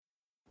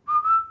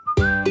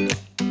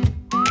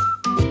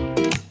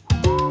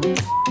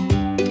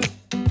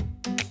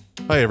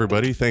Hi,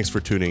 everybody. Thanks for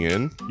tuning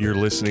in. You're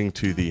listening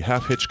to the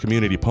Half Hitch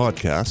Community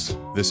Podcast.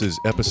 This is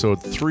episode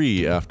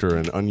 3 after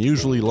an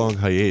unusually long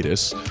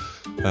hiatus.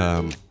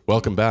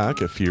 Welcome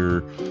back. If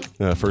you're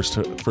a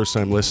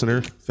first-time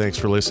listener, thanks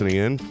for listening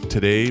in.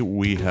 Today,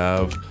 we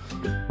have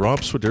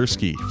Rob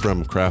Swiderski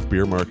from Craft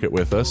Beer Market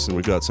with us, and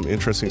we've got some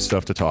interesting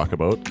stuff to talk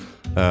about.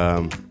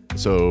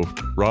 So,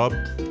 Rob,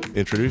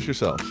 introduce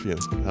yourself.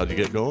 How'd you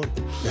get going?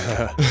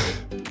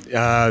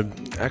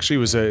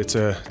 Actually, it's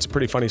a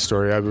pretty funny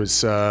story. I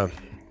was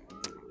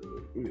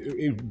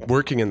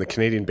working in the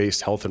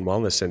Canadian-based health and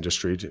wellness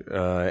industry,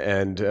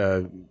 and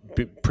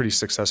pretty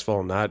successful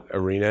in that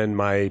arena. And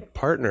my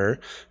partner,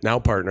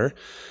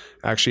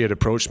 actually had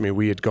approached me.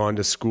 We had gone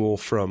to school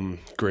from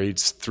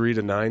grades 3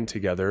 to 9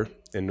 together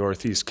in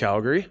Northeast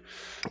Calgary,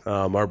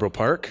 Marlborough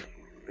Park,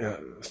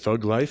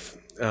 thug life.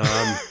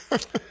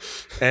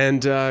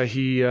 And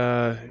he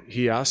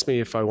asked me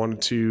if I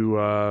wanted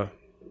to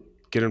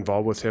get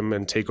involved with him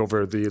and take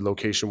over the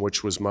location,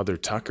 which was Mother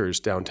Tucker's,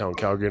 downtown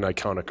Calgary, an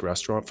iconic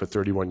restaurant for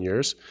 31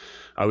 years.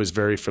 I was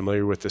very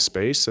familiar with the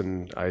space,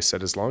 and I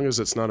said, as long as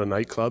it's not a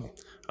nightclub,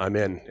 I'm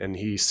in. And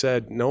he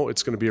said, no,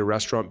 it's going to be a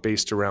restaurant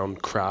based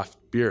around craft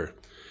beer.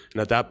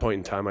 And at that point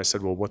in time, I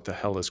said, well, what the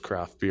hell is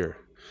craft beer?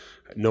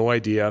 No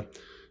idea.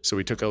 So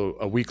we took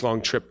a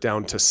week-long trip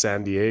down to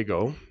San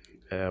Diego,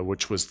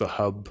 which was the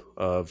hub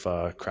of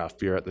craft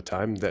beer at the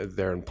time,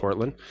 there in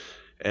Portland.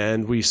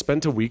 And we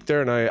spent a week there,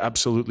 and I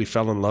absolutely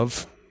fell in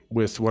love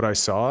with what I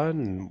saw.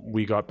 And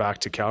we got back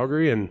to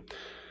Calgary, and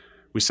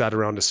we sat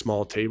around a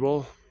small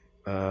table,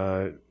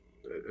 a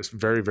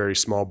very, very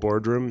small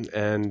boardroom,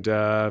 and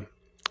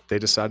they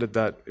decided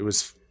that it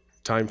was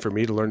time for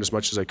me to learn as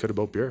much as I could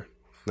about beer.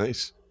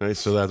 Nice.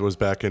 So that was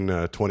back in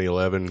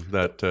 2011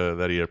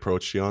 that he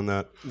approached you on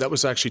that? That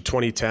was actually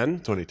 2010.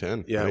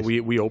 2010. Yeah, nice.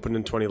 we opened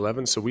in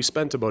 2011, so we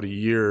spent about a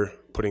year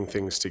putting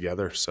things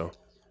together. So.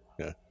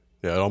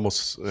 Yeah, it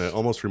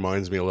almost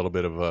reminds me a little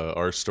bit of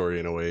our story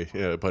in a way,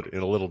 but in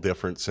a little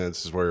different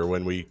sense, is where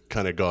when we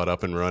kind of got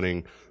up and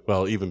running,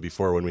 well, even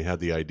before when we had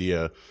the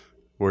idea,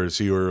 whereas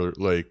you were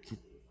like,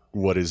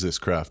 what is this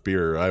craft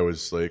beer? I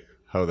was like,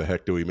 how the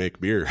heck do we make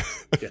beer?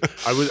 Yeah,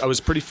 I was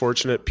pretty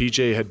fortunate.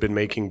 PJ had been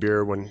making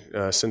beer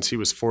since he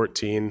was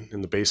 14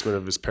 in the basement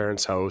of his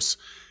parents' house,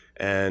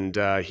 and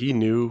he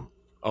knew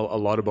a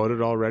lot about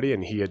it already,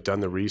 and he had done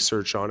the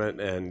research on it,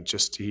 and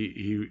just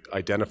he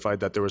identified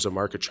that there was a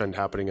market trend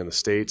happening in the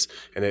States,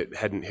 and it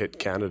hadn't hit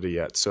Canada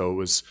yet. So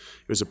it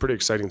was a pretty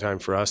exciting time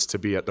for us to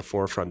be at the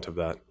forefront of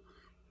that.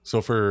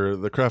 So for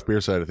the craft beer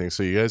side of things,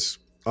 so you guys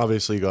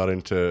obviously got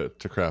into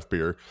craft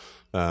beer.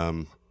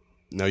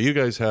 Now you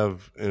guys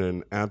have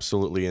an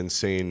absolutely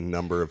insane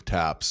number of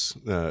taps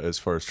as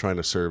far as trying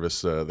to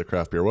service the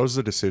craft beer. What was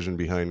the decision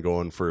behind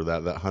going for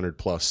that 100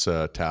 plus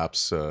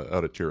taps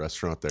out at your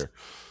restaurant there?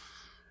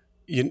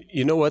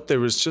 You know what? There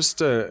was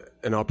just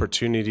an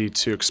opportunity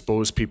to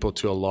expose people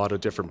to a lot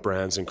of different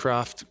brands, and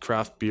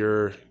craft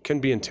beer can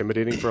be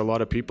intimidating for a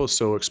lot of people.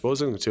 So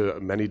exposing them to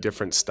many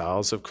different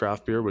styles of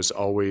craft beer was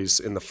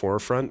always in the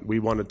forefront. We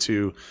wanted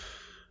to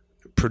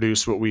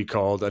produce what we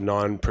called a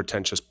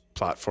non-pretentious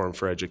platform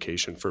for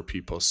education for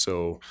people.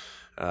 So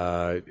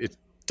it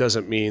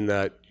doesn't mean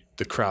that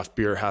the craft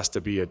beer has to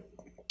be a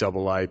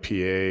double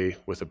IPA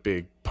with a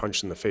big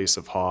punch in the face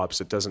of hops.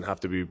 It doesn't have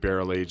to be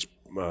barrel-aged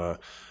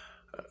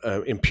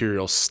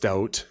imperial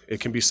stout. It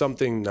can be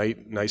something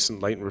nice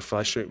and light and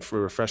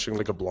refreshing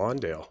like a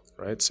blonde ale,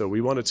 right? So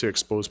we wanted to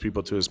expose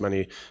people to as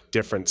many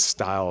different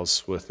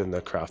styles within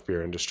the craft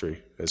beer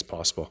industry as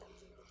possible.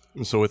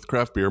 So with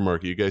Craft Beer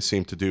Market, you guys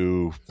seem to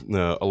do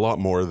a lot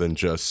more than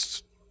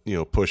just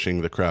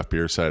pushing the craft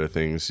beer side of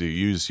things. You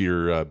use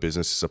your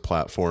business as a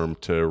platform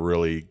to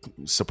really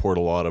support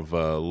a lot of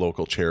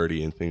local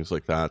charity and things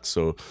like that.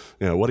 So,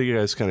 what do you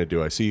guys kind of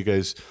do? I see you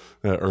guys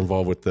are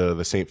involved with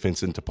the St.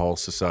 Vincent de Paul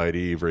Society.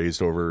 You've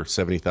raised over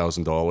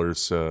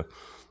 $70,000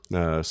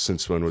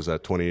 since when was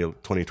that?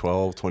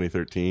 2012,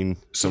 2013?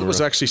 So it was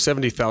actually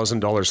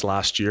 $70,000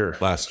 last year.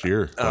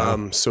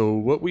 Wow. So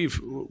what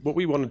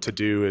we wanted to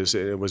do is,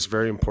 it was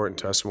very important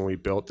to us when we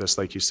built this.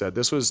 Like you said,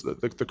 this was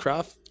the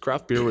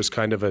craft beer was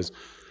kind of as,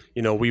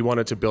 we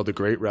wanted to build a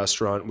great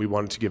restaurant. We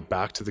wanted to give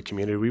back to the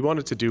community. We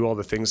wanted to do all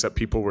the things that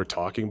people were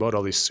talking about,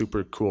 all these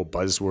super cool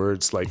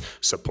buzzwords like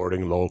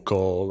supporting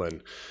local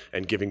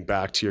and giving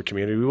back to your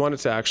community. We wanted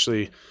to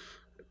actually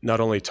not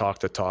only talk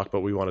the talk, but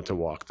we wanted to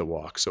walk the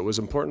walk. So it was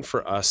important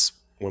for us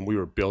when we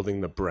were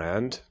building the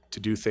brand to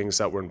do things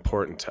that were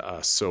important to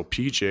us. So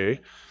PJ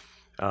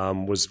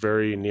was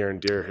very near and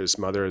dear. His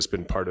mother has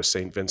been part of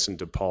St. Vincent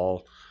de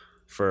Paul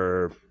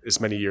for as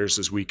many years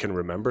as we can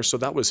remember. So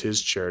that was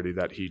his charity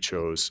that he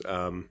chose.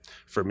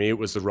 For me, it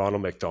was the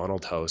Ronald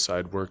McDonald House.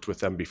 I'd worked with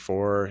them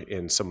before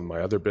in some of my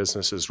other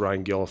businesses.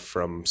 Ryan Gill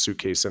from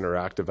Suitcase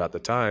Interactive at the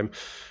time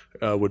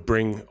would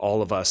bring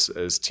all of us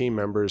as team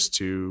members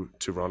to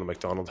Ronald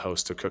McDonald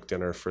House to cook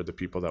dinner for the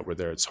people that were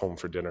there. It's home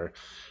for dinner.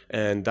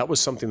 And that was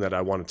something that I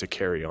wanted to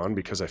carry on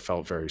because I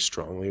felt very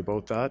strongly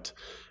about that.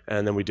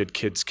 And then we did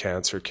kids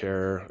cancer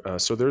care.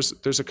 So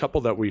there's a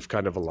couple that we've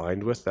kind of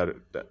aligned with that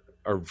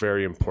are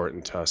very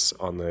important to us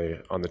on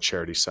the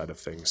charity side of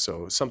things.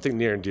 So something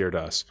near and dear to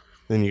us.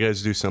 And you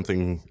guys do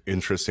something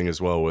interesting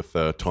as well with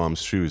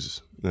Tom's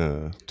shoes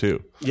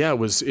too. Yeah,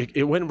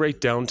 it went right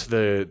down to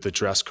the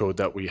dress code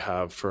that we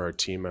have for our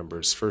team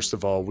members. First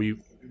of all,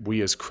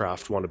 we as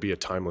craft want to be a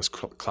timeless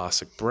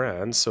classic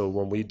brand. So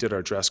when we did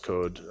our dress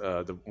code,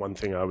 the one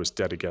thing I was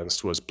dead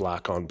against was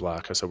black on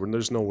black. I said, well,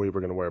 there's no way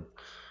we're going to wear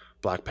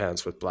black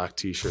pants with black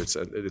t-shirts.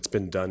 It's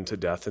been done to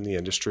death in the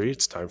industry.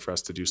 It's time for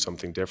us to do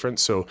something different.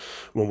 So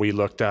when we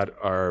looked at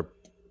our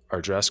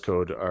dress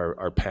code,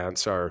 our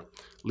pants are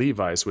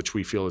Levi's, which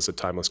we feel is a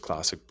timeless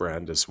classic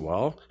brand as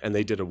well. And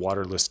they did a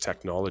waterless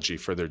technology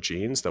for their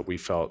jeans that we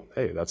felt,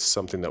 hey, that's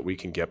something that we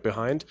can get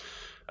behind.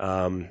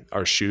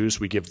 Our shoes,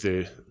 we give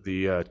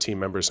the team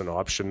members an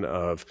option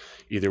of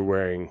either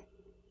wearing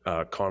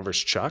Converse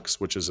Chucks,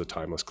 which is a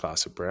timeless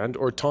classic brand,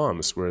 or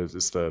Tom's, where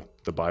it's the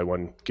buy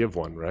one, give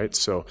one, right?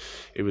 So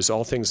it was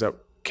all things that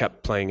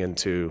kept playing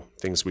into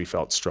things we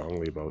felt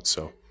strongly about.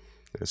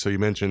 So you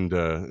mentioned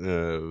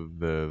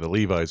the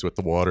Levi's with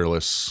the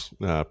waterless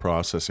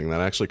processing. That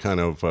actually kind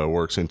of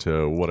works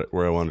into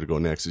where I wanted to go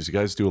next. Is you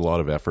guys do a lot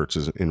of efforts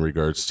in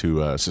regards to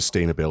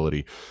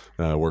sustainability,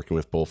 working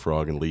with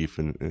Bullfrog and Leaf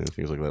and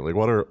things like that. Like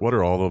what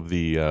are all of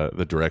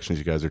the directions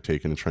you guys are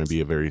taking to try and be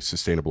a very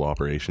sustainable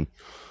operation?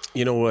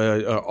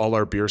 All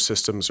our beer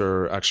systems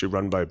are actually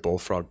run by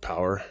Bullfrog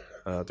Power.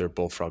 They're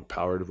Bullfrog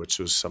powered, which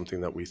was something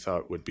that we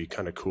thought would be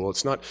kind of cool.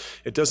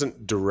 It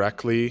doesn't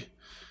directly.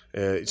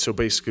 So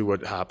basically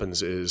what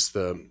happens is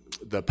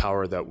the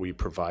power that we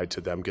provide to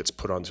them gets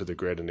put onto the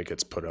grid and it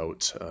gets put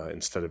out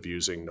instead of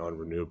using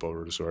non-renewable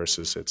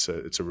resources. It's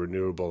a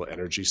renewable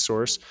energy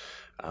source.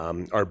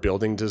 Our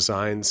building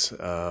designs,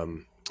 a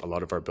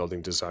lot of our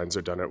building designs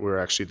are done. We're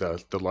actually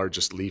the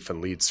largest Leaf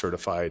and LEED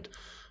certified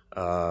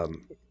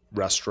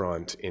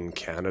restaurant in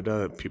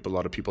Canada. A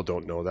lot of people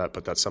don't know that,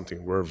 but that's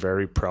something we're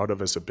very proud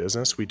of as a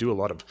business. We do a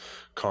lot of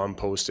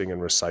composting and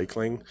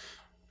recycling.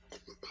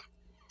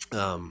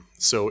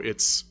 So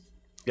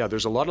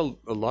there's a lot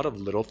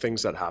of little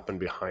things that happen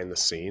behind the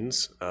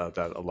scenes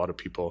that a lot of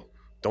people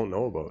don't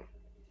know about.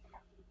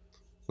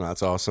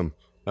 That's awesome.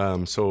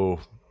 So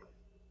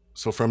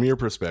from your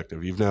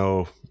perspective, you've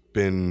now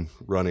been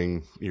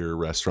running your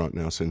restaurant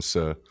now since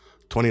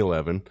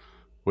 2011,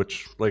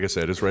 which, like I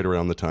said, is right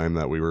around the time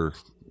that we were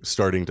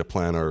starting to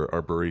plan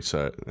our brewery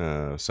side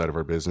of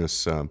our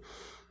business.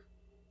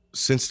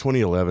 Since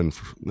 2011,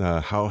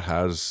 how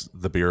has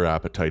the beer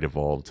appetite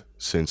evolved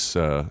since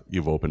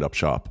you've opened up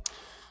shop?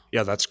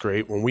 Yeah, that's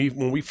great. When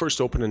we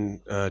first opened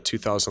in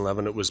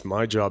 2011, it was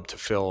my job to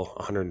fill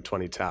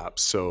 120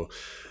 taps. So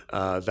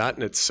that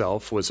in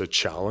itself was a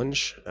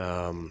challenge.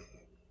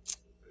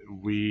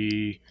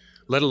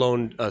 Let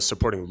alone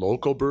supporting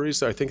local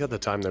breweries. I think at the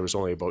time there was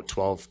only about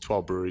 12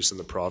 breweries in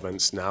the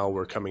province. Now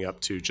we're coming up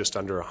to just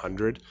under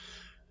 100,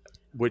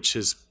 which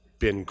has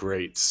been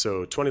great.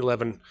 So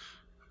 2011,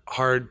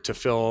 hard to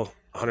fill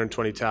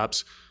 120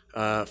 taps.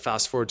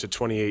 Fast forward to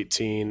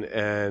 2018,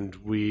 and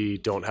we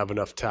don't have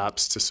enough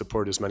taps to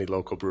support as many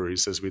local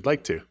breweries as we'd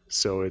like to.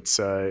 So it's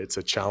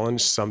a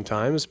challenge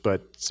sometimes,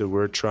 but so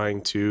we're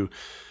trying to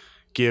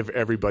give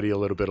everybody a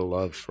little bit of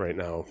love right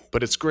now.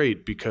 But it's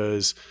great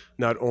because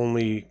not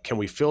only can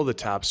we fill the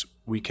taps,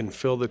 we can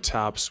fill the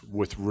taps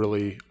with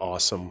really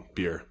awesome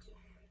beer.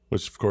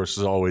 Which, of course,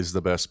 is always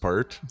the best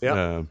part.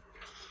 Yeah.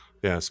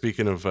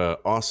 Speaking of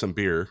awesome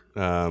beer,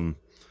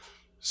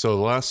 so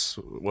the last,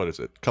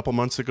 couple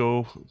months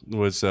ago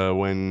was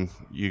when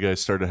you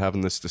guys started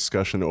having this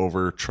discussion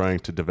over trying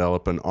to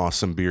develop an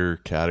awesome beer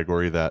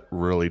category that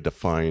really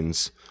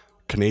defines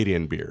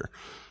Canadian beer.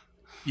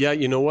 Yeah,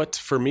 you know what?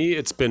 For me,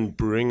 it's been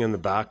brewing in the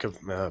back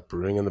of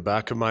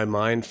my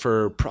mind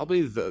for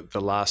probably the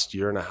last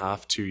year and a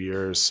half, 2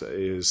 years.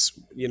 Is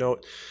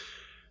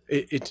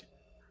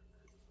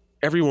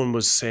everyone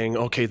was saying,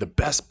 okay, the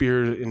best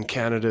beer in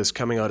Canada is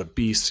coming out of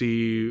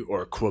BC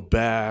or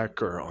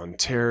Quebec or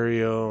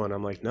Ontario. And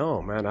I'm like,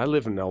 no, man, I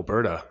live in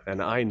Alberta. And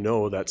I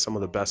know that some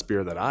of the best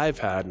beer that I've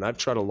had, and I've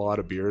tried a lot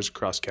of beers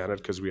across Canada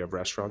because we have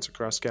restaurants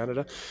across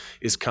Canada,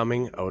 is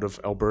coming out of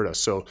Alberta.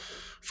 So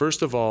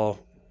first of all,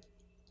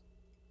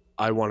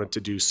 I wanted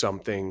to do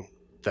something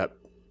that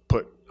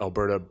put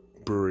Alberta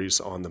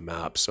breweries on the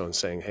map. So I'm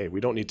saying, hey, we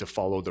don't need to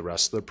follow the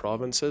rest of the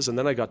provinces. And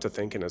then I got to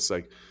thinking, it's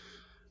like,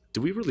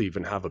 do we really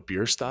even have a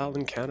beer style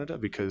in Canada?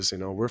 Because,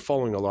 we're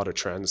following a lot of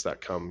trends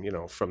that come,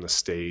 from the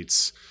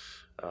States,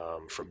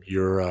 from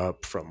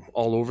Europe, from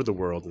all over the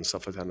world and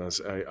stuff like that.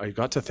 And I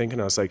got to thinking,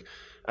 I was like,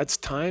 it's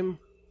time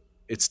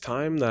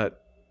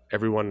that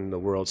everyone in the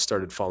world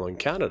started following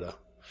Canada.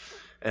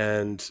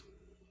 And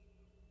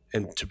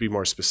to be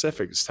more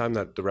specific, it's time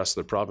that the rest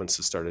of the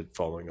provinces started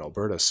following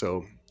Alberta.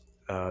 So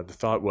the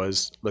thought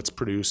was, let's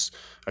produce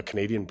a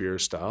Canadian beer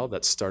style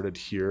that started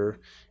here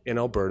in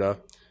Alberta,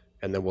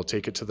 and then we'll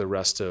take it to the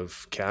rest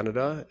of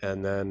Canada.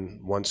 And then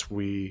once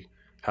we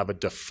have a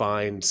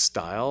defined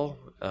style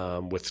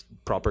with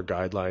proper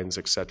guidelines,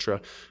 etc.,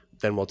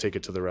 then we'll take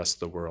it to the rest of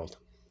the world.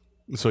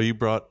 So you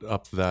brought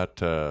up that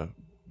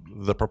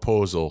the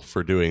proposal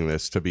for doing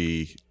this to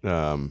be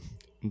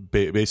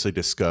basically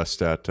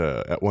discussed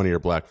at one of your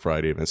Black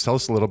Friday events. Tell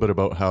us a little bit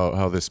about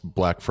how this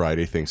Black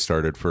Friday thing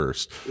started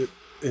first.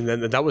 And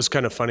then that was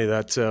kind of funny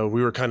that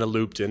we were kind of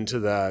looped into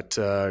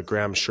that.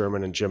 Graham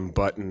Sherman and Jim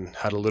Button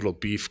had a little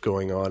beef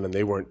going on, and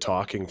they weren't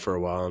talking for a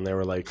while. And they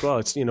were like,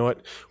 "Well, you know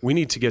what? We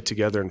need to get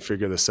together and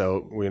figure this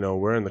out.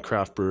 We're in the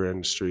craft brewer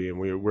industry, and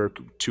we're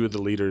two of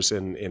the leaders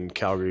in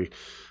Calgary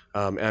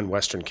and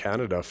Western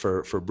Canada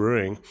for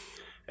brewing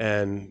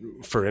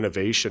and for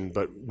innovation.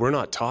 But we're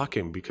not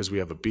talking because we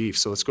have a beef.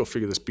 So let's go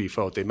figure this beef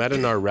out." They met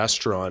in our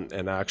restaurant,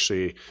 and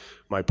actually,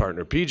 my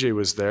partner PJ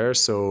was there.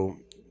 So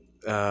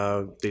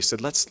they said,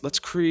 let's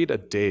create a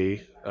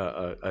day,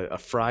 a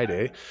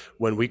Friday,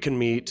 when we can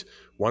meet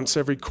once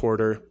every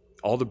quarter.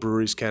 All the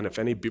breweries can. If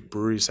any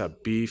breweries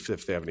have beef,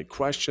 if they have any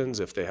questions,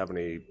 if they have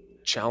any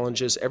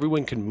challenges,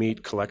 everyone can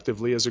meet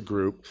collectively as a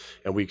group,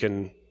 and we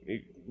can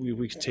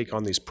take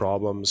on these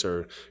problems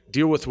or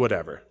deal with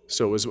whatever.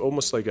 So it was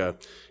almost like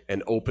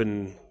an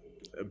open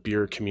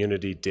beer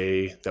community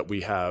day that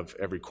we have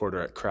every quarter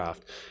at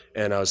Craft.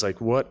 And I was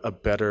like, what a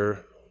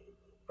better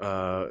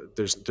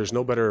there's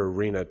no better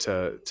arena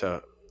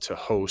to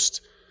host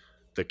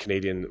the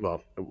Canadian,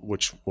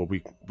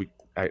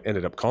 I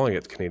ended up calling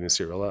it the Canadian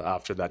Serial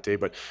after that day,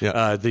 but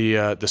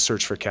the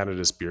search for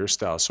Canada's beer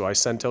style. So I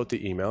sent out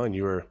the email, and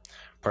you were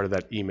part of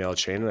that email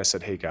chain, and I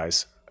said, hey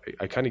guys,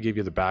 I kind of gave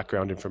you the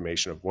background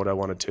information of what I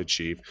wanted to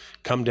achieve.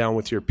 Come down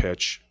with your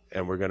pitch,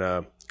 and we're going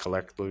to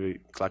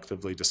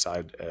collectively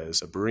decide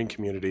as a brewing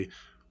community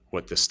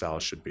what this style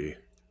should be.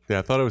 Yeah,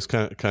 I thought it was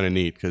kind of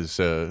neat because,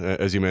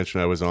 as you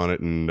mentioned, I was on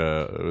it and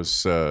I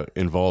was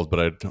involved. But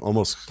I'd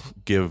almost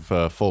give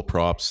full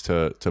props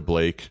to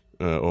Blake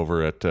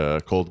over at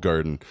Cold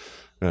Garden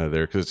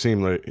there, because it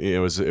seemed like it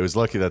was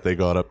lucky that they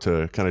got up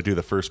to kind of do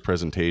the first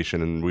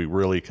presentation, and we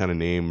really kind of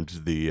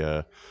named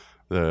the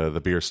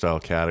beer style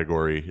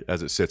category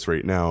as it sits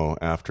right now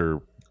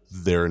after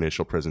their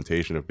initial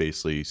presentation of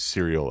basically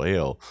cereal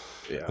ale.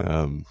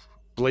 Yeah.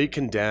 Blake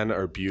and Dan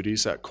are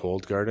beauties at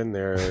Cold Garden.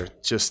 They're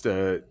just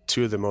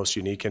two of the most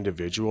unique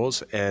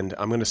individuals. And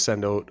I'm going to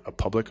send out a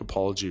public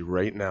apology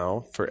right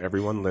now for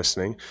everyone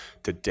listening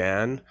to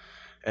Dan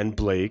and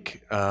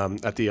Blake.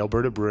 At the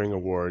Alberta Brewing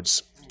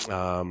Awards,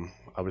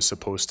 I was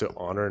supposed to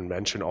honor and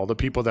mention all the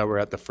people that were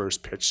at the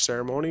first pitch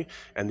ceremony.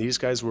 And these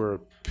guys were a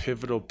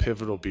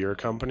pivotal beer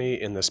company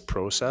in this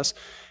process.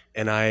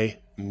 And I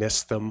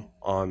missed them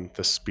on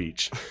the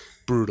speech.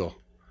 Brutal,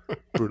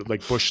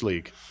 like Bush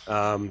League.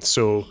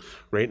 So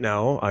right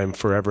now I'm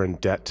forever in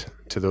debt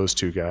to those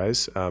two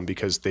guys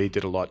because they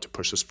did a lot to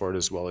push us forward,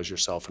 as well as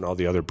yourself and all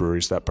the other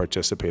breweries that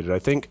participated. I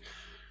think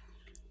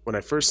when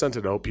I first sent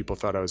it out, people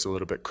thought I was a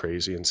little bit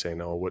crazy and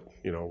saying, "Oh, what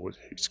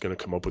he's going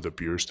to come up with a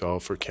beer style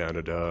for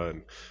Canada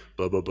and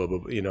blah blah blah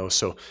blah."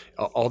 So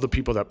all the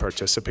people that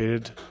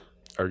participated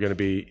are going to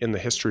be in the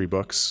history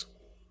books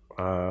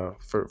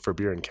for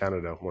beer in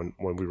Canada when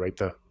we write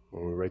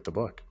the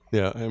book.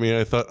 Yeah, I mean,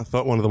 I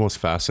thought one of the most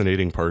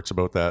fascinating parts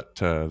about that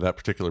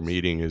particular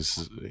meeting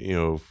is,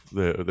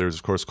 there's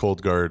of course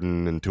Cold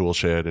Garden and Tool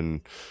Shed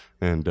and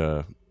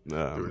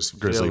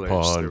Grizzly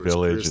Paw and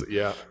Village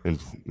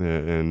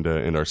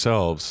and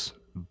ourselves,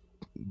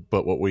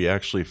 but what we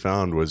actually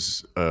found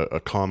was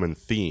a common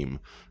theme.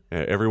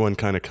 Everyone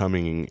kind of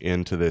coming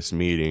into this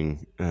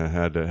meeting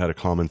had a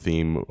common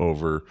theme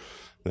over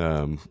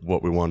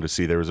what we wanted to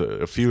see. There was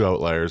a few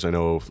outliers. I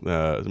know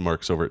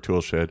Mark's over at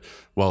Tool Shed,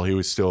 while he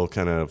was still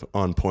kind of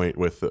on point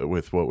with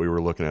what we were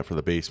looking at for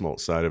the base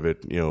malt side of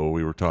it.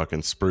 We were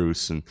talking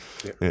spruce and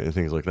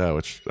things like that,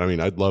 which, I mean,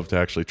 I'd love to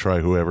actually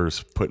try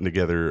whoever's putting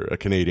together a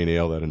Canadian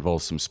ale that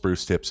involves some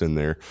spruce tips in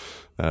there.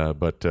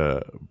 But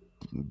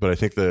I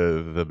think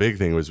the big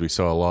thing was we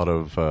saw a lot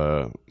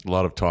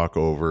of talk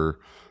over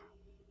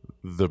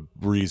the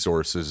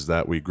resources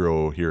that we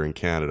grow here in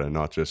Canada,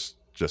 not just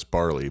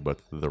barley, but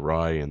the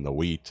rye and the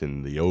wheat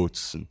and the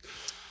oats. And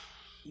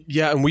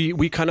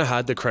we kind of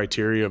had the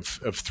criteria of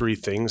three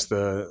things: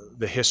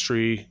 the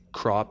history,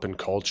 crop, and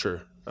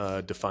culture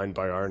defined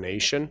by our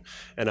nation.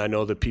 And I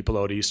know that people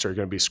out east are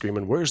going to be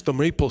screaming, "Where's the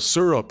maple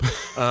syrup?"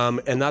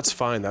 And that's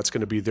fine. That's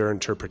going to be their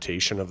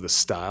interpretation of the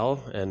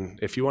style. And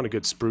if you want a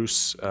good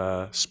spruce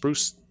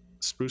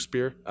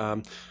beer,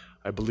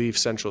 I believe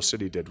Central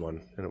City did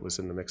one, and it was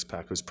in the mixed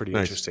pack. It was pretty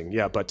interesting.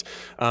 Yeah, but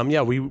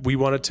we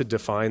wanted to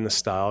define the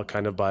style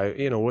kind of by,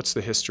 what's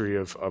the history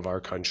of our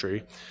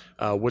country,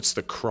 what's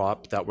the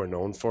crop that we're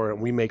known for,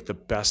 and we make the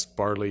best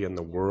barley in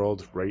the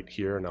world right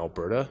here in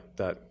Alberta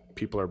that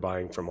people are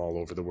buying from all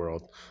over the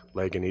world.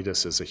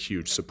 Lagunitas is a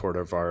huge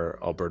supporter of our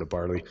Alberta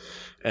barley.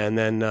 And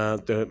then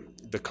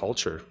the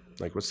culture,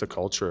 like what's the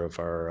culture of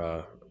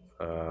our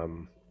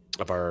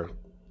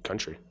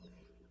country?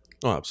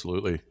 Oh,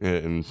 absolutely.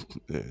 And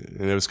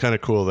it was kind of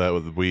cool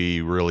that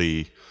we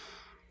really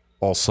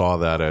all saw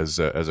that as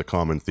a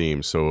common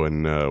theme. So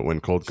when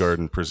Cold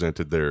Garden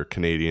presented their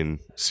Canadian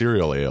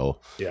cereal ale,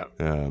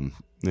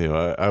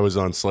 I was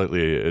on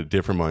slightly a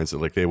different mindset.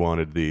 Like they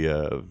wanted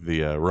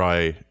the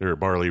rye or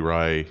barley,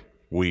 rye,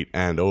 wheat,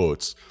 and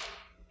oats.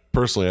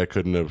 personally, I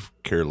couldn't have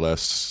cared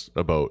less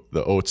about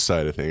the oats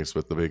side of things.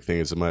 But the big thing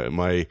is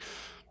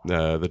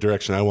the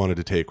direction I wanted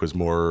to take was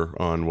more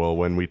on, well,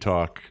 when we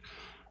talk,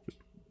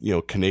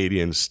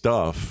 Canadian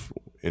stuff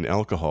in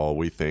alcohol,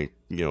 we think,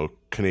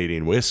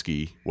 Canadian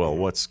whiskey. Well,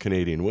 what's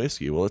Canadian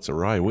whiskey? Well, it's a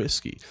rye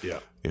whiskey. Yeah.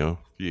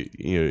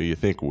 You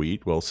think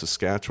wheat. Well,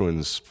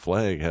 Saskatchewan's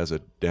flag has a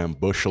damn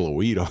bushel of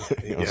wheat on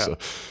it. So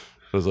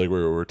it was like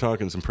we're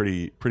talking some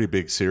pretty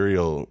big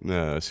cereal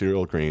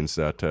grains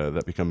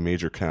that become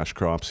major cash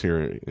crops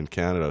here in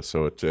Canada.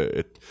 So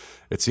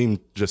it seemed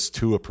just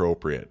too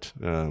appropriate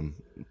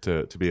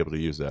to be able to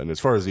use that. And as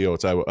far as the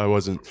oats, I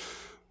wasn't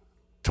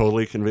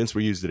totally convinced.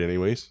 We used it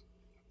anyways.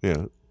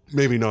 Yeah.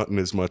 Maybe not in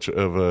as much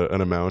of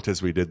an amount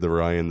as we did the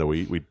rye and the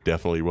wheat. We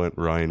definitely went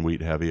rye and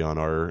wheat heavy on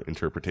our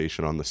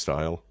interpretation on the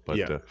style.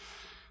 But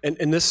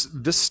and this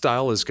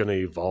style is going to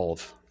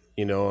evolve,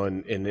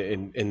 and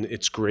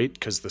it's great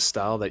because the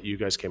style that you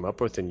guys came up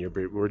with, and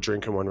we're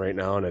drinking one right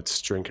now, and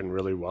it's drinking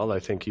really well.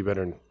 I think you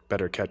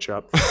better catch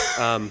up.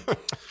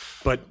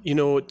 But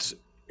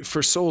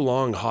for so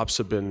long, hops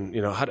have been,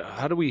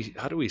 how do we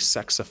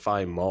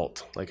sexify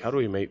malt? Like, how do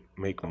we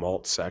make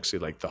malt sexy?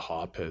 Like the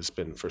hop has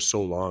been for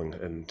so long,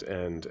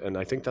 and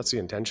I think that's the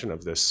intention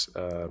of this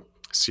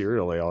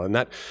cereal ale.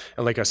 And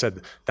like I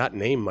said, that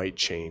name might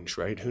change,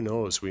 right? Who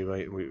knows? We're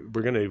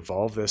going to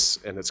evolve this,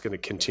 and it's going to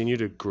continue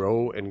to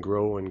grow and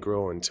grow and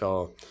grow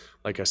until,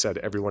 like I said,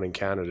 everyone in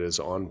Canada is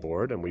on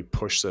board, and we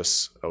push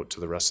this out to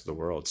the rest of the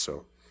world.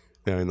 So.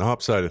 Yeah, and the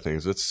hop side of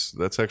things,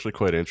 that's actually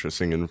quite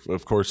interesting. And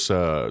of course,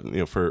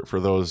 for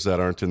those that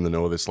aren't in the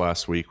know, this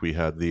last week we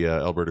had the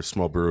Alberta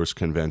Small Brewers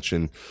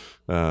Convention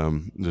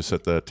just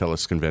at the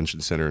TELUS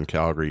Convention Center in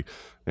Calgary.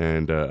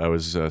 And I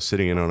was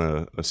sitting in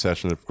on a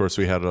session. Of course,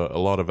 we had a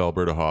lot of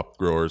Alberta hop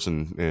growers,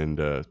 and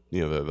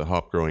the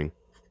hop growing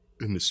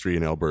industry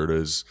in Alberta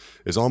is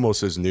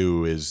almost as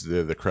new as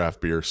the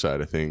craft beer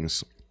side of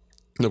things.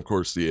 And of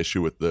course, the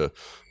issue with the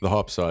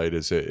hop side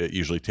is it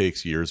usually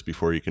takes years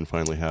before you can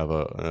finally have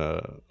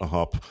a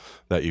hop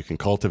that you can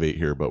cultivate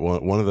here. But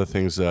one of the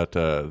things that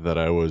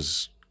I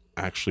was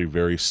actually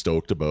very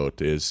stoked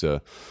about is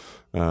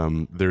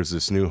there's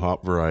this new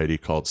hop variety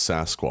called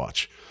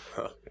Sasquatch,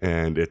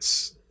 and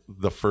it's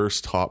the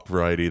first hop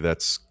variety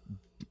that's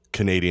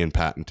Canadian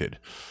patented.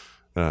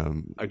 I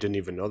didn't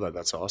even know that.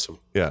 That's awesome.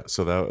 Yeah,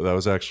 so that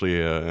was actually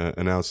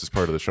announced as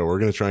part of the show. We're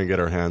going to try and get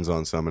our hands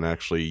on some and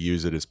actually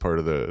use it as part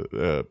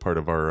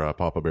of our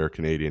Papa Bear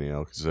Canadian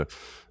Ale, because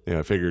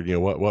I figured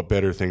what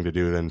better thing to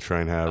do than try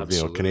and have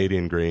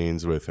Canadian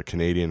grains with a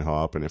Canadian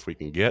hop, and if we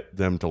can get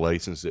them to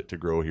license it to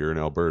grow here in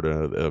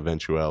Alberta, the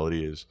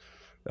eventuality is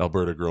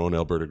Alberta grown,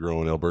 Alberta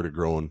grown, Alberta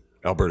grown,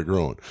 Alberta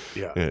grown,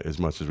 as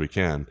much as we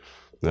can.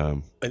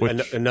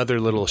 Another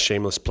little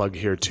shameless plug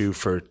here too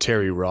for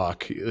Terry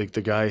Rock. Like,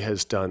 the guy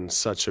has done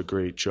such a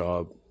great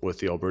job with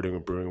the Alberta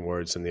Brewing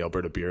Awards and the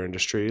Alberta beer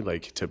industry.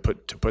 Like, to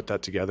put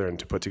that together and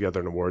to put together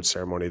an award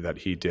ceremony that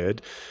he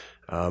did,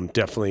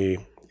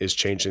 definitely is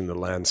changing the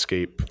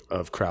landscape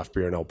of craft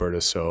beer in Alberta.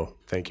 So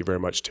thank you very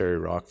much, Terry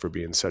Rock, for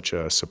being such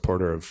a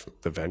supporter of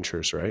the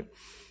ventures. Right?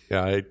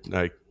 Yeah,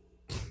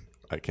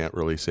 I can't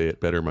really say it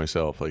better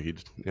myself. Like,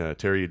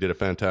 Terry, you did a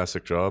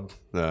fantastic job.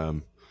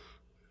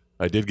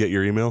 I did get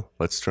your email.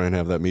 Let's try and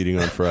have that meeting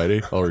on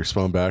Friday. I'll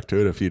respond back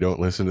to it if you don't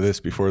listen to this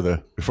before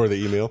the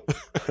email.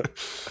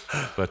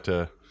 But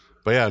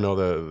yeah, no,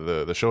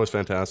 the show was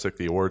fantastic.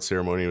 The award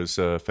ceremony was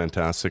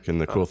fantastic,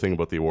 and the cool thing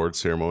about the award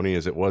ceremony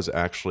is it was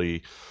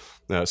actually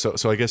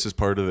so I guess as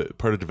part of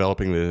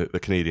developing the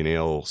Canadian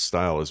ale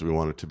style is we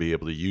wanted to be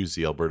able to use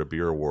the Alberta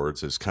Beer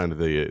Awards as kind of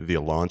the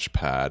launch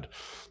pad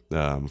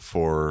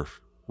for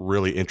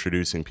really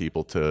introducing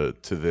people to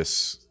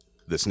this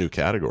new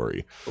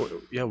category.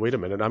 Yeah, wait a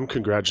minute. I'm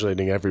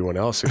congratulating everyone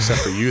else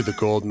except for you, the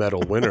gold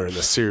medal winner in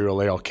the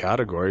cereal ale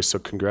category. So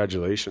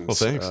congratulations. Well,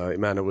 thanks.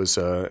 Man, it was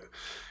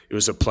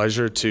a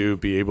pleasure to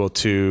be able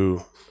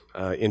to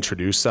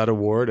introduce that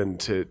award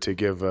and to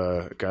give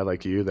a guy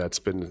like you that's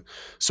been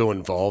so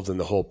involved in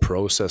the whole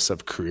process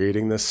of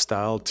creating this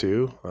style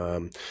too.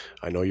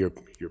 I know your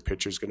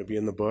picture's going to be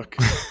in the book.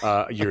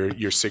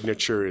 Your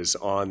signature is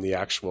on the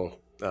actual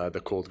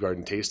the Cold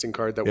Garden tasting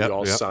card that we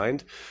all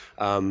signed.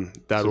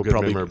 That will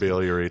probably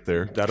memorabilia right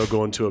there. That'll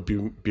go into a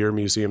beer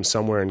museum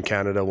somewhere in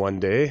Canada one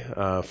day,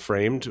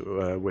 framed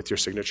with your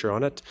signature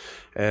on it.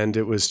 And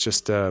it was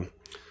just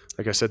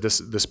like I said,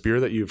 this beer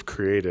that you've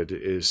created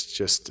is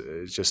just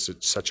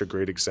such a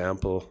great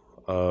example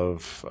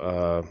of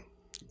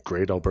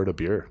great Alberta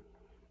beer.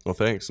 Well,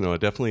 thanks. No, I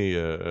definitely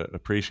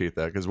appreciate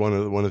that, because one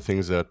of the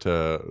things that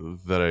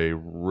I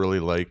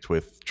really liked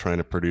with trying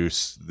to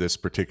produce this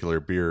particular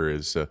beer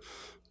is,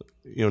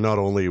 not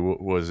only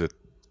was it,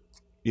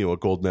 a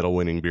gold medal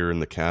winning beer in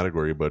the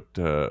category, but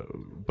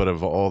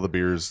of all the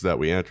beers that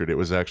we entered, it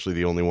was actually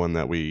the only one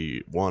that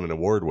we won an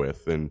award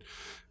with, and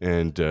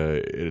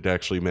it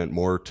actually meant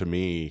more to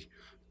me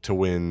to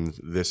win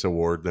this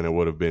award than it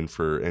would have been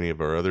for any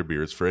of our other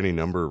beers, for any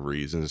number of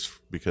reasons,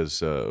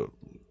 because it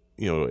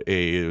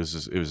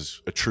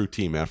was a true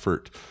team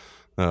effort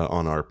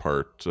on our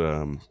part.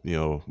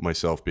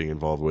 Myself being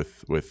involved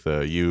with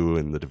you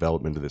and the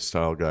development of the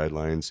style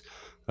guidelines.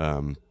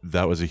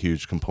 That was a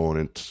huge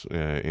component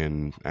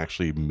in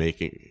actually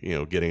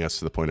getting us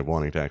to the point of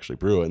wanting to actually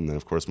brew it. And then,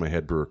 of course, my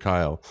head brewer,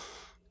 Kyle,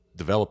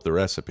 developed the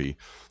recipe.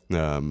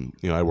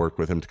 I worked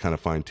with him to kind of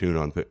fine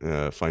tune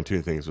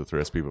things with the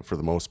recipe, but for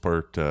the most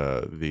part,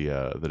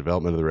 the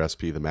development of the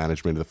recipe, the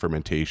management of the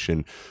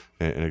fermentation,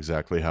 and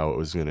exactly how it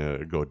was going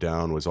to go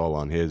down was all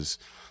on his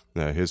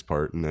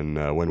part. And then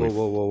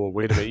whoa,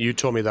 wait a minute! You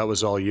told me that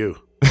was all you.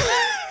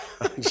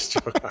 I'm just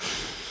joking.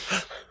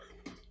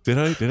 Did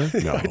I?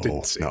 No, I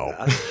didn't say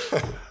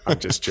that. I'm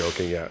just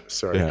joking. Yeah,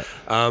 sorry.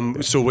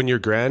 Yeah. So when your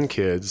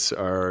grandkids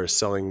are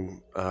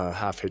selling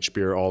Half Hitch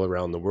beer all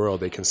around the world,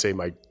 they can say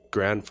my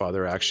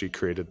grandfather actually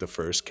created the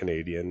first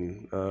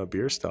Canadian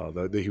beer style.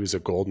 He was a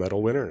gold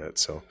medal winner in it.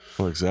 So.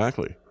 Well,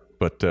 exactly.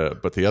 But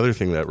the other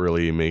thing that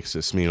really makes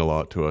this mean a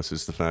lot to us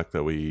is the fact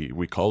that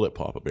we call it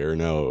Papa Bear.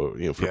 Now,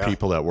 for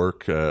people that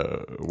work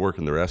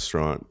in the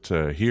restaurant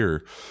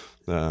here,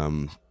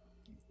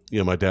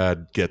 my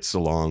dad gets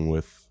along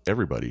with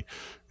everybody,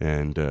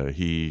 and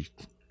he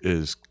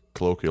is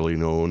colloquially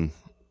known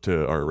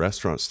to our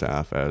restaurant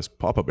staff as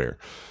Papa Bear.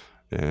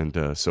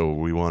 And so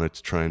we wanted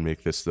to try and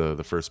make this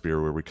the first beer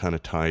where we kind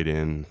of tied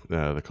in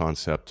the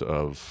concept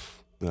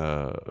of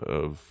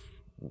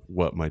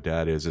what my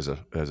dad is as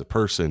a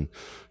person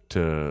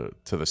to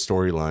the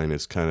storyline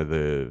as kind of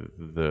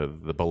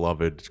the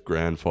beloved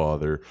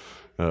grandfather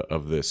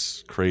of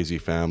this crazy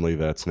family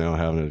that's now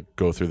having to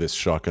go through this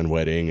shotgun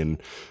wedding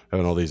and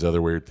having all these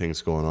other weird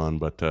things going on.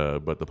 But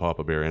the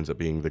Papa Bear ends up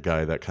being the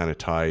guy that kind of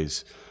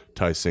ties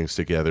things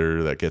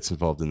together, that gets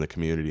involved in the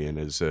community, and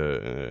as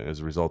a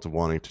result of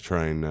wanting to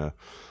try and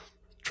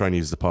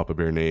use the Papa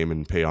Bear name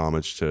and pay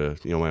homage to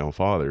my own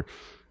father,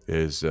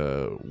 is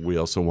we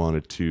also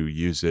wanted to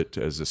use it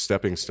as a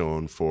stepping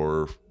stone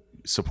for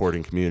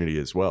supporting community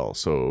as well.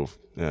 So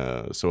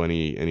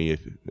any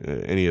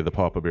of the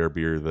Papa Bear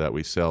beer that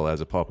we sell as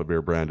a Papa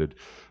Bear branded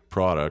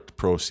product,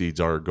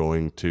 proceeds are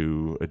going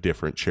to a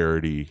different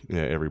charity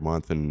every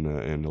month,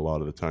 and a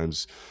lot of the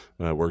times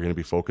we're going to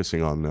be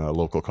focusing on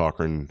local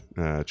Cochrane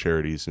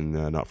charities and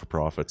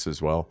not-for-profits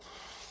as well.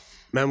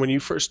 Man, when you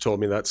first told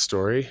me that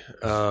story,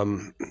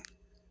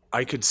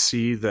 I could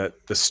see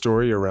that the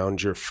story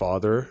around your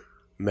father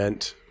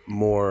meant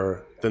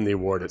more than the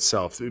award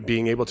itself.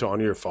 Being able to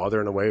honor your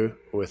father in a way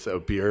with a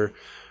beer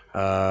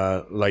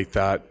like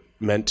that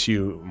meant to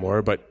you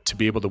more, but to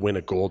be able to win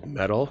a gold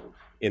medal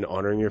in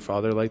honoring your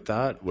father like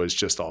that was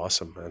just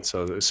awesome, man.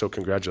 So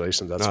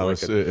congratulations.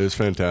 That's it was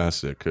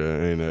fantastic.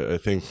 I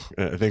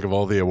think of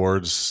all the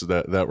awards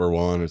that were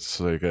won, it's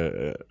like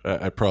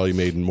I probably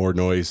made more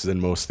noise than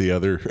most of the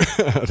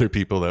other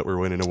people that were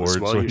winning awards.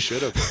 Well, you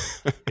should have.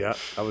 Yeah,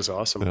 that was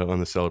awesome on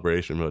the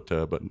celebration.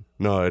 But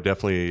no, I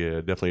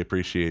definitely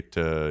appreciate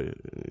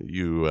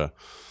you.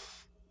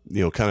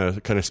 Kind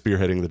of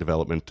spearheading the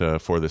development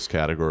for this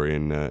category,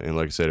 and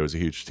like I said, it was a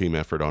huge team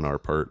effort on our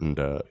part, and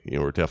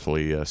we're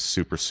definitely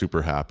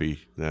super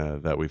happy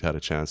that we've had a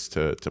chance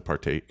to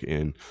partake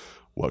in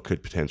what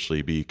could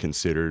potentially be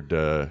considered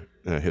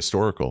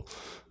historical.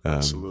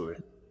 Absolutely.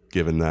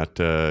 Given that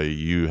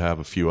you have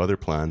a few other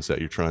plans that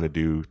you're trying to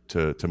do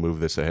to move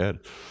this ahead.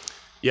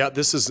 Yeah,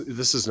 this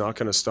is not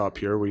going to stop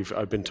here.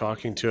 I've been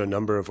talking to a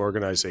number of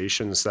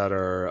organizations that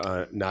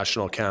are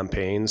national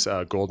campaigns,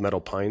 Gold Medal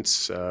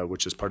Pints,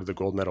 which is part of the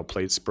Gold Medal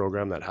Plates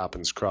program that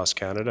happens across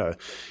Canada.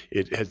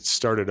 It had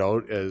started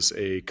out as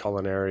a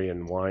culinary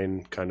and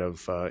wine kind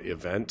of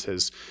event,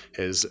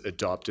 has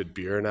adopted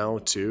beer now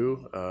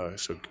too.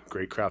 So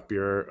great craft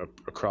beer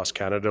across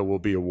Canada will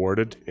be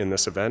awarded in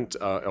this event.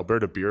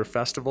 Alberta Beer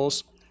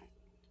Festivals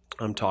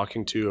I'm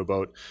talking to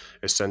about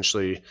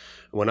essentially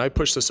when I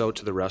push this out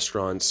to the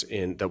restaurants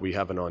that we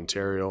have in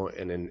Ontario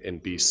and in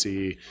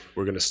BC,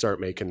 we're going to start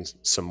making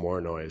some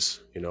more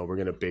noise. We're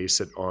going to base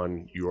it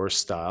on your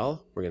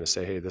style. We're going to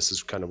say, hey, this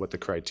is kind of what the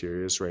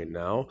criteria is right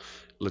now.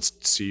 Let's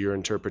see your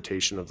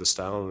interpretation of the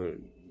style.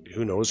 And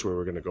who knows where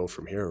we're going to go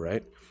from here,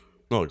 right?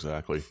 Oh,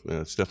 exactly.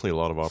 It's definitely a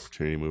lot of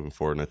opportunity moving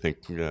forward. And I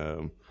think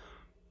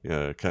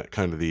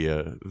kind of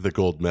the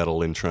gold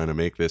medal in trying to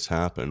make this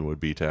happen would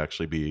be to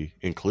actually be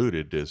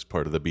included as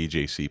part of the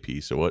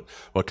BJCP. So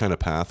what kind of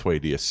pathway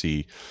do you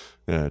see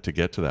to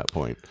get to that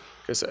point?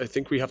 Because I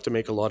think we have to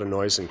make a lot of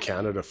noise in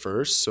Canada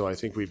first. So I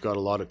think we've got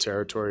a lot of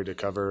territory to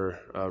cover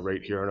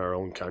right here in our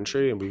own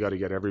country, and we got to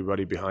get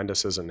everybody behind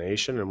us as a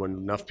nation. And when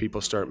enough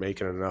people start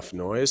making enough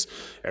noise,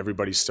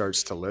 everybody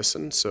starts to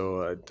listen.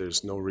 So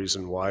there's no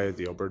reason why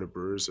the Alberta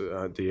Brewers,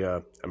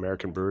 the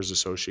American Brewers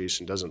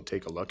Association doesn't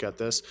take a look at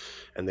this,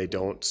 and they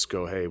don't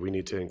go, hey, we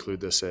need to include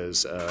this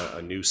as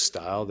a new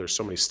style. There's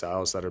so many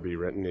styles that are being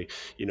written.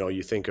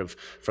 You think of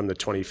from the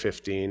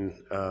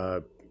 2015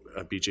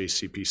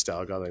 BJCP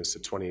style guidelines to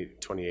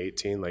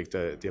 2018, like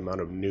the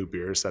amount of new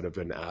beers that have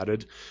been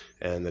added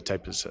and the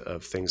types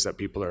of things that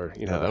people are,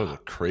 that was a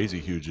crazy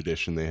huge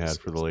addition they had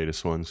for the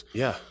latest ones.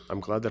 Yeah,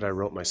 I'm glad that I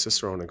wrote my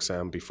Cicerone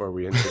exam before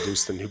we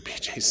introduced the new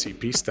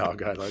BJCP style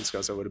guidelines,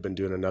 because I would have been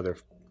doing another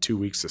 2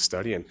 weeks of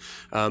studying.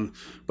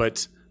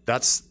 But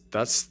that's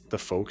the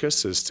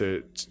focus, is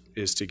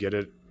to get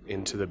it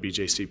into the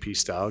BJCP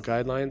style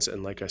guidelines,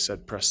 and like I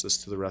said, press this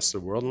to the rest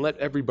of the world and let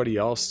everybody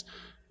else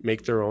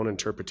make their own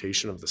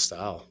interpretation of the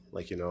style.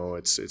 Like,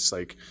 it's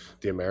like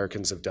the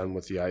Americans have done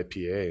with the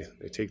IPA.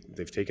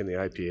 They've taken the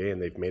IPA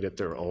and they've made it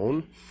their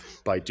own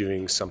by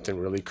doing something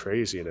really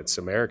crazy, and it's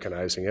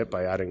Americanizing it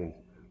by adding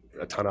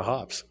a ton of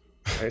hops,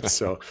 right?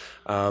 So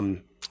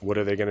what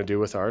are they going to do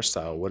with our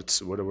style? What's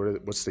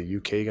the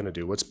UK going to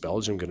do? What's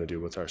Belgium going to do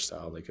with our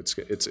style? Like,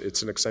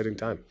 it's an exciting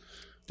time.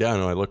 Yeah,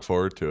 no, I look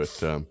forward to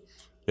it.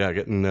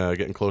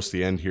 Getting close to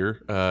the end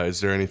here.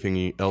 Is there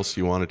anything else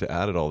you wanted to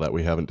add at all that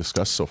we haven't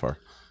discussed so far?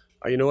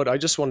 You know what? I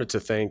just wanted to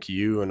thank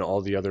you and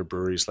all the other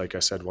breweries, like I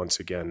said,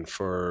 once again,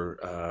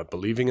 for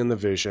believing in the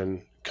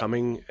vision,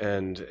 coming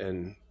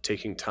and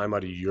taking time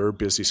out of your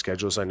busy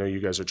schedules. I know you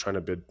guys are trying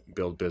to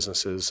build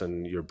businesses,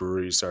 and your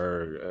breweries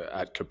are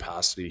at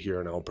capacity here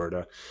in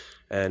Alberta,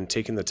 and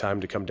taking the time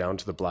to come down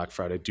to the Black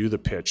Friday, do the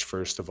pitch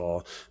first of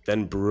all,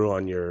 then brew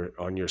on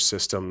your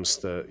systems,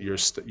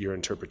 your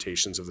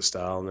interpretations of the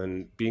style, and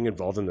then being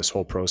involved in this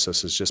whole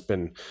process has just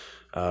been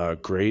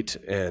great,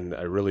 and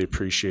I really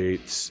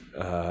appreciate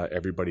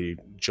everybody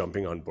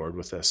jumping on board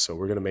with this. So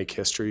we're going to make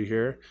history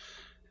here,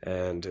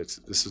 and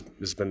this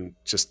has been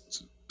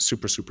just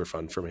super, super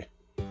fun for me.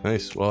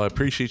 Nice. Well, I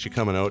appreciate you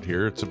coming out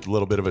here. It's a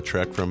little bit of a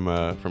trek from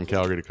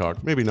Calgary to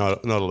Calgary. Maybe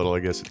not a little. I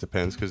guess it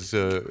depends, because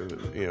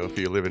if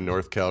you live in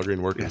North Calgary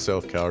and work in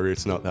South Calgary,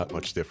 it's not that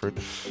much different.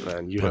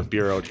 And you have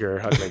beer out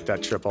here. I'd make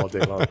that trip all day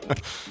long.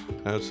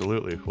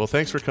 Absolutely. Well,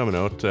 thanks for coming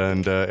out,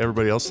 and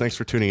everybody else, thanks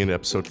for tuning in to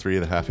episode 3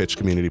 of the Half Hitch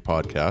Community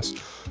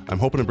Podcast. I'm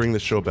hoping to bring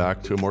this show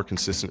back to a more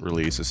consistent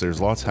release, as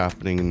there's lots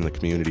happening in the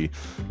community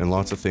and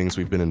lots of things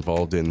we've been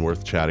involved in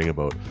worth chatting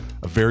about.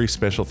 A very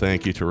special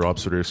thank you to Rob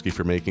Swiderski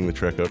for making the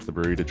trek out to the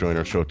brewery to join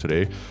our show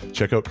today.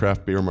 Check out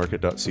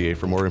craftbeermarket.ca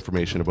for more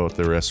information about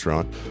their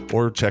restaurant,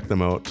 or check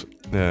them out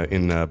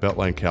in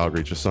Beltline,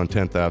 Calgary, just on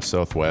 10th Ave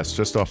Southwest,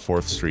 just off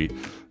 4th Street,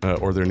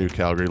 or their new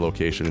Calgary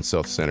location in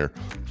South Center.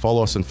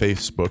 Follow us on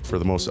Facebook for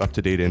the most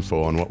up-to-date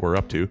info on what we're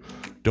up to.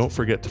 Don't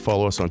forget to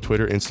follow us on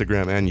Twitter,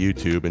 Instagram, and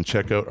YouTube, and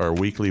check out our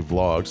weekly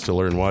vlogs to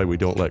learn why we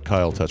don't let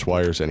Kyle touch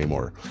wires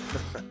anymore.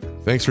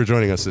 Thanks for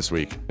joining us this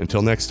week.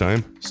 Until next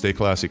time, stay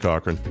classy,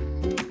 Cochrane.